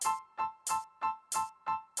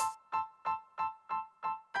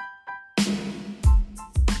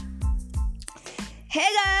Hey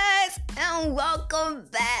guys, and welcome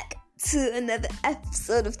back to another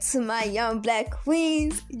episode of To My Young Black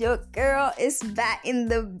Queens. Your girl is back in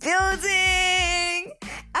the building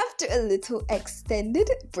after a little extended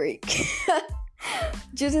break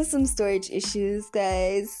due to some storage issues,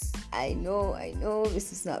 guys. I know,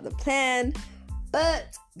 this is not the plan,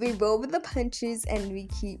 but we roll with the punches and we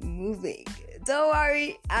keep moving. Don't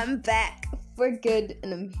worry, I'm back for good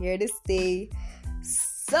and I'm here to stay.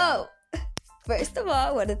 So, first of all,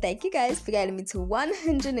 I want to thank you guys for getting me to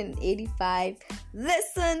 185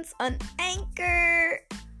 listens on Anchor.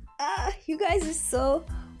 You guys are so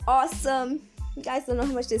awesome. You guys don't know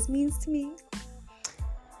how much this means to me.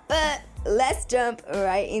 But let's jump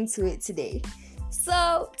right into it today.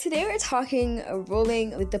 So, today we're talking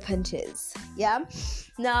rolling with the punches. Yeah?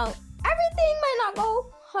 Now, everything might not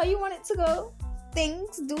go how you want it to go.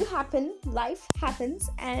 Things do happen, life happens,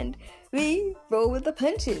 and we roll with the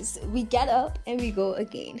punches. We get up and we go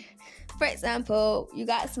again. For example, you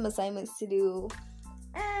got some assignments to do,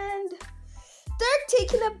 and they're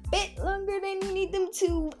taking a bit longer than you need them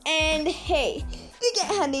to, and hey, you get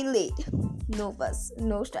handed late. No fuss,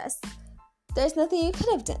 no stress. There's nothing you could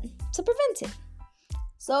have done to prevent it.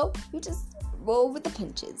 So, you just roll with the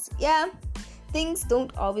punches, yeah? Things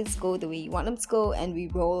don't always go the way you want them to go, and we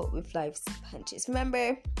roll with life's punches.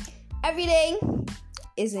 Remember, every day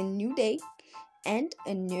is a new day and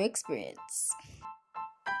a new experience.